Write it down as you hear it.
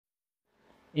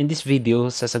In this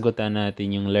video, sasagutan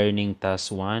natin yung learning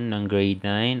task 1 ng grade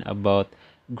 9 about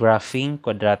graphing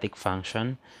quadratic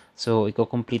function. So,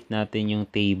 i-complete natin yung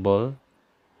table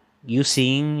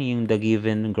using yung the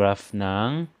given graph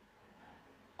ng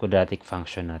quadratic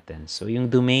function natin. So, yung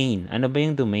domain. Ano ba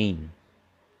yung domain?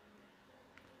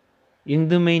 Yung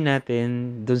domain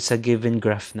natin dun sa given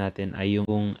graph natin ay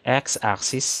yung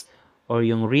x-axis or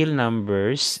yung real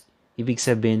numbers, ibig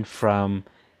sabihin from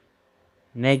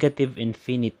negative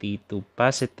infinity to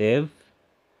positive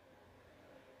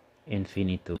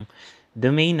infinity.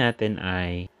 Domain natin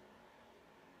ay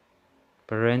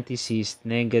parenthesis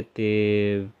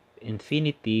negative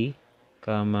infinity,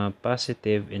 comma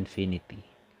positive infinity.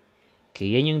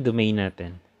 Okay, yan yung domain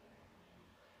natin.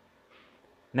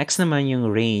 Next naman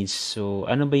yung range. So,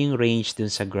 ano ba yung range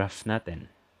dun sa graph natin?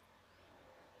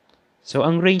 So,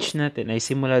 ang range natin ay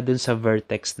simula dun sa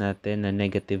vertex natin na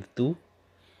negative 2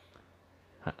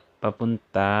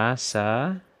 papunta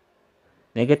sa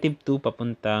negative 2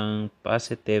 papuntang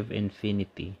positive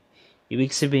infinity. Ibig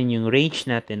sabihin yung range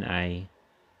natin ay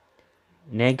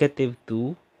negative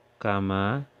 2,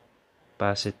 comma,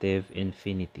 positive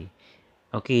infinity.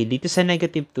 Okay, dito sa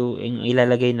negative 2, yung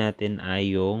ilalagay natin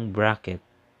ay yung bracket.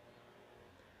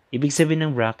 Ibig sabihin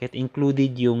ng bracket,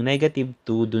 included yung negative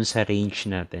 2 dun sa range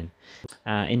natin.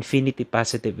 Infinity,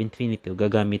 positive infinity,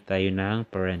 gagamit tayo ng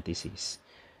parenthesis.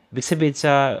 Ibig sabihin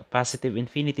sa positive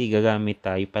infinity, gagamit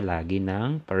tayo palagi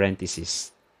ng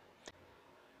parenthesis.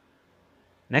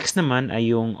 Next naman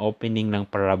ay yung opening ng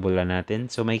parabola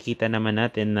natin. So makikita naman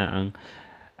natin na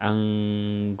ang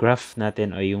graph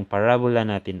natin o yung parabola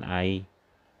natin ay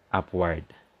upward.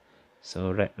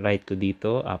 So write ko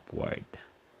dito upward.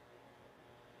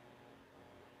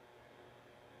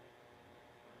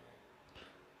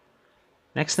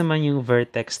 Next naman yung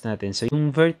vertex natin. So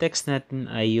yung vertex natin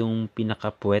ay yung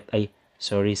pinakapuwet,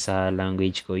 sorry sa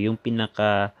language ko, yung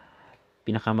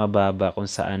pinakamababa kung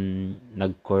saan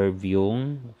nag-curve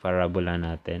yung parabola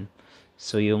natin.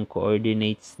 So yung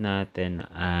coordinates natin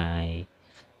ay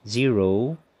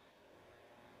 0,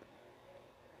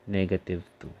 negative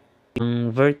 2.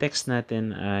 Yung vertex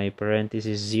natin ay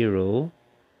parenthesis 0,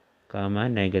 comma,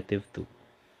 negative 2.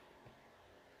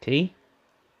 Okay?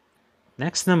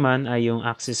 Next naman ay yung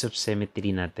axis of symmetry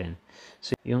natin.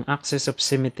 So, yung axis of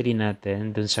symmetry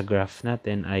natin dun sa graph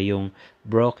natin ay yung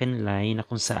broken line na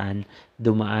kung saan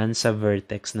dumaan sa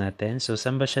vertex natin. So,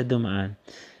 saan ba siya dumaan?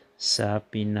 Sa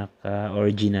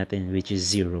pinaka-origin natin, which is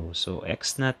 0. So,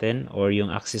 x natin or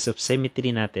yung axis of symmetry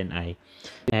natin ay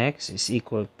x is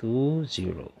equal to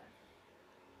 0.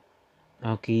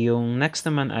 Okay, yung next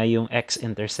naman ay yung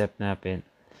x-intercept natin.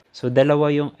 So,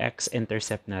 dalawa yung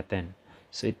x-intercept natin.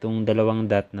 So, itong dalawang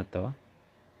dot na to.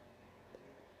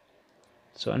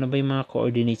 So, ano ba yung mga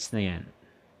coordinates na yan?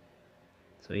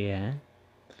 So, yan.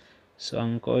 So,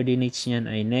 ang coordinates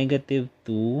niyan ay negative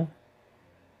 2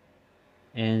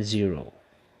 and 0.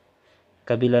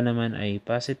 Kabila naman ay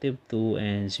positive 2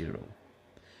 and 0.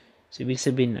 So, ibig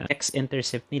sabihin,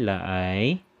 x-intercept nila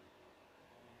ay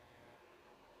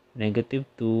negative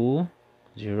 2,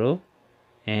 0,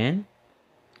 and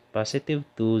positive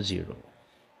 2, 0.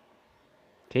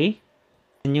 Okay?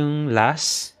 Yung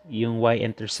last, yung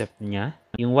y-intercept niya.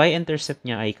 Yung y-intercept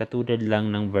niya ay katulad lang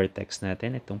ng vertex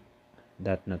natin, itong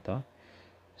dot na to.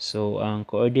 So, ang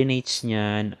coordinates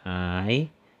niyan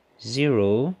ay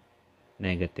 0,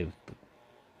 negative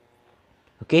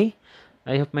 2. Okay?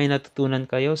 I hope may natutunan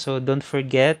kayo. So, don't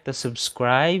forget to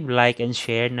subscribe, like, and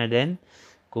share na din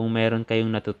kung meron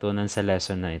kayong natutunan sa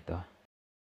lesson na ito.